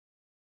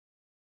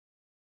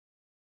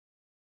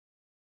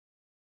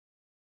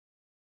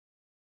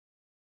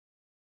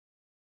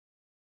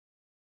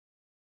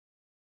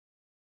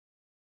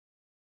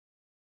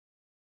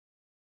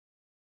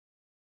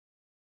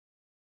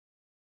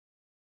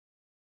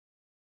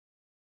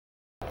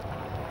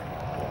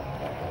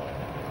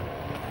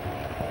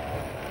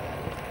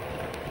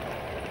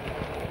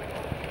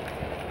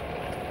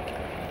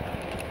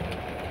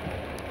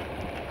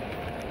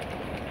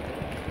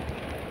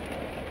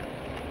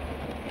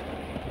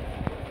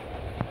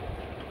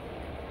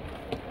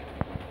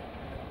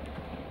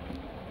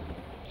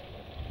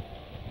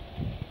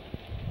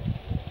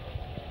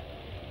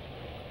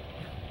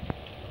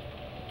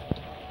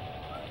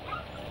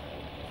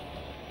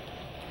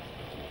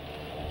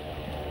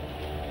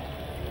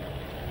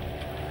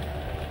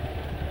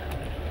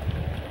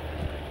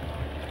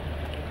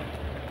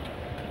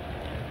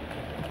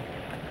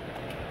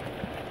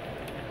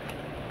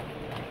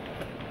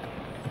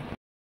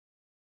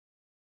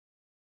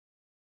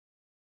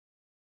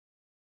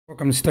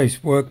Welcome to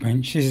Steve's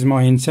Workbench. This is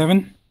my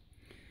N7.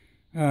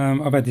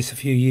 I've had this a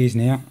few years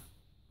now,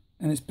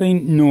 and it's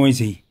been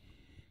noisy.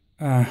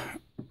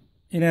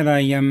 It had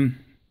a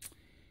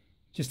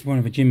just one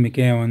of a Jim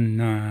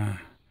McGowan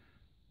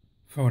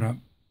fold-up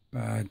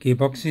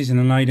gearboxes and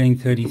an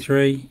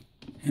 1833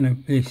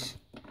 and this.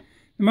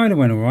 The motor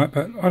went alright,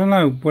 but I don't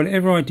know,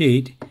 whatever I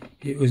did,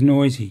 it was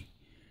noisy.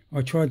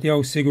 I tried the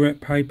old cigarette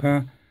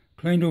paper,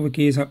 cleaned all the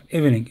gears up,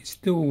 everything. It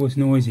still was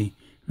noisy,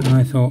 and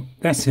I thought,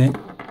 that's it.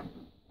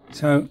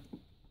 So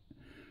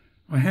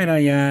I had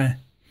a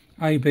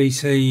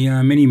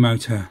ABC mini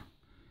motor.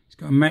 It's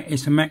got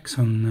it's a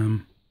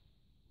Maxon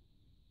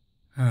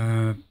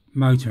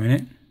motor in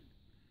it,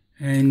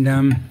 and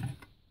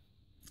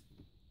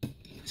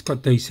it's got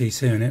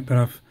DCC in it.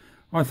 But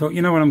I thought,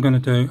 you know what I'm going to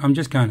do? I'm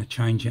just going to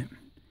change it.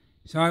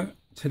 So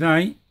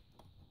today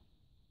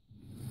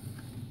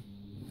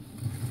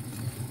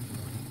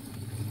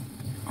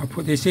I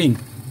put this in.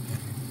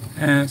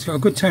 It's got a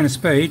good turn of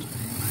speed.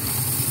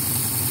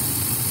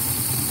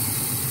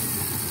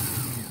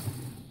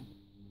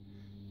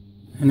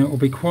 And it will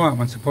be quiet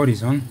once the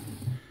body's on.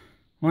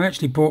 I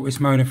actually bought this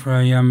motor for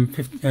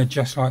a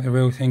just like the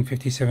real thing,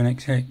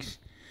 57XX.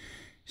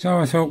 So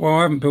I thought, well,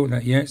 I haven't built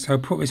that yet, so I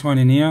put this one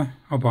in here.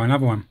 I'll buy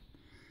another one.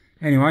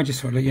 Anyway, I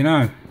just thought I'd let you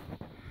know.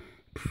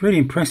 Pretty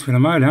impressed with the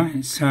motor.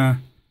 It's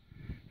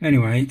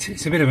anyway,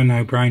 it's a bit of a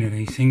no-brainer,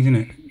 these things, isn't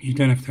it? You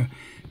don't have to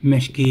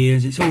mesh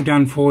gears. It's all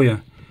done for you.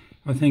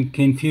 I think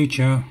in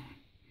future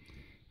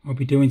I'll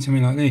be doing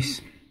something like this.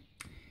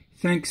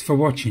 Thanks for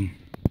watching.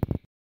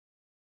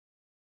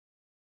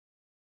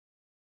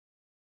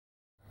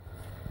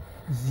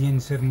 This is the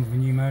N7 with the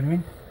new motor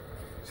in.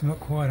 It's a lot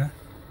quieter.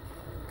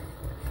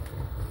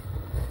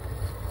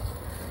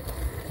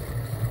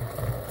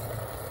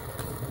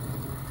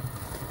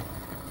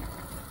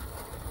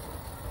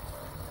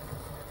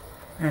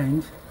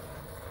 And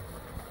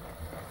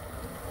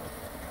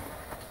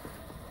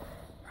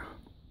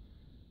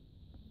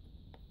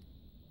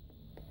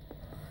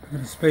look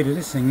at the speed of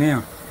this thing now.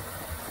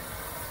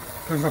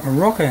 It goes like a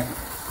rocket.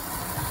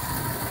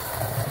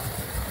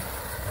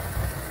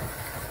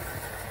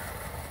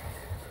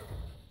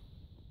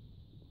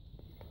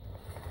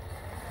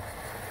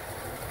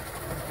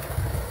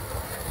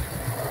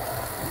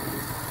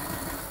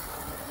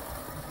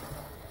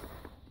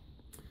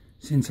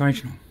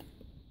 Sensational.